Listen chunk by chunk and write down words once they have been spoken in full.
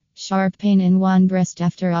Sharp pain in one breast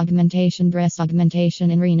after augmentation. Breast augmentation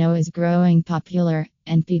in Reno is growing popular,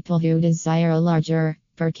 and people who desire larger,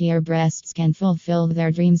 perkier breasts can fulfill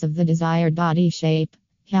their dreams of the desired body shape.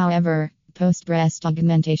 However, post-breast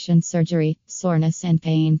augmentation surgery, soreness and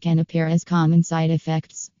pain can appear as common side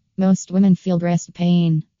effects. Most women feel breast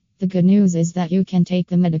pain. The good news is that you can take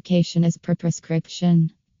the medication as per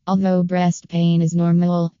prescription. Although breast pain is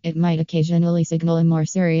normal, it might occasionally signal a more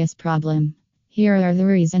serious problem. Here are the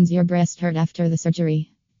reasons your breast hurt after the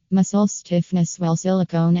surgery. Muscle stiffness. While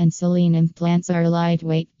silicone and saline implants are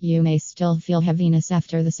lightweight, you may still feel heaviness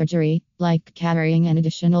after the surgery, like carrying an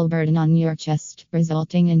additional burden on your chest,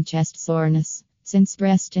 resulting in chest soreness. Since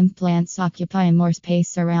breast implants occupy more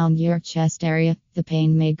space around your chest area, the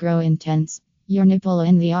pain may grow intense. Your nipple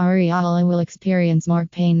and the areola will experience more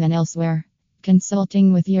pain than elsewhere.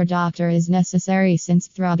 Consulting with your doctor is necessary since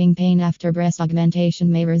throbbing pain after breast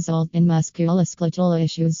augmentation may result in musculoskeletal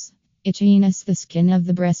issues. Itchiness. The skin of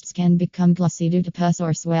the breasts can become glossy due to pus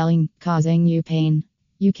or swelling, causing you pain.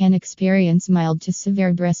 You can experience mild to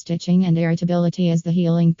severe breast itching and irritability as the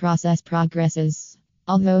healing process progresses.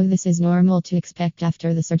 Although this is normal to expect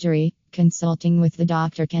after the surgery, consulting with the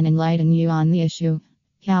doctor can enlighten you on the issue.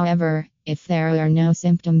 However, if there are no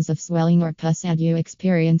symptoms of swelling or pus and you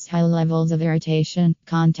experience high levels of irritation,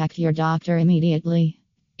 contact your doctor immediately.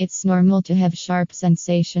 It's normal to have sharp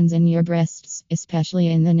sensations in your breasts, especially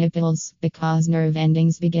in the nipples, because nerve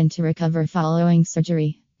endings begin to recover following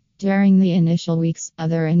surgery. During the initial weeks,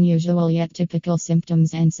 other unusual yet typical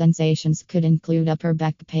symptoms and sensations could include upper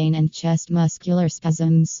back pain and chest muscular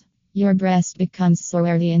spasms. Your breast becomes sore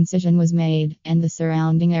where the incision was made, and the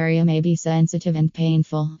surrounding area may be sensitive and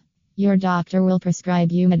painful. Your doctor will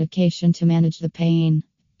prescribe you medication to manage the pain.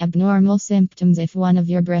 Abnormal symptoms. If one of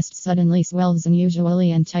your breasts suddenly swells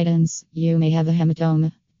unusually and tightens, you may have a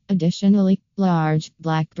hematoma. Additionally, large,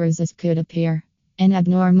 black bruises could appear. An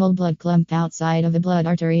abnormal blood clump outside of a blood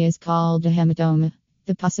artery is called a hematoma.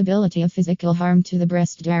 The possibility of physical harm to the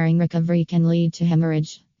breast during recovery can lead to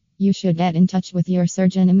hemorrhage. You should get in touch with your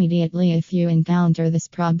surgeon immediately if you encounter this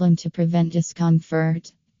problem to prevent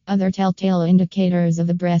discomfort. Other telltale indicators of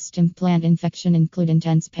a breast implant infection include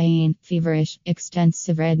intense pain, feverish,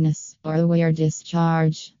 extensive redness, or a weird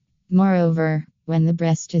discharge. Moreover, when the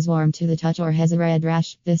breast is warm to the touch or has a red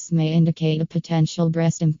rash, this may indicate a potential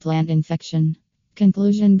breast implant infection.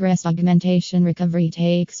 Conclusion. Breast augmentation recovery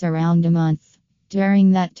takes around a month.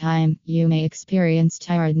 During that time, you may experience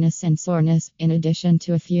tiredness and soreness, in addition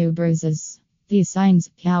to a few bruises. These signs,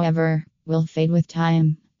 however, will fade with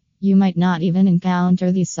time. You might not even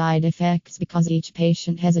encounter these side effects because each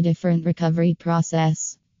patient has a different recovery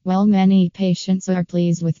process. While many patients are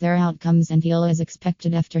pleased with their outcomes and heal as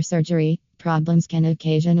expected after surgery, problems can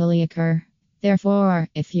occasionally occur. Therefore,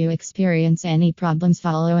 if you experience any problems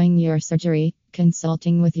following your surgery,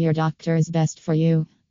 consulting with your doctor is best for you.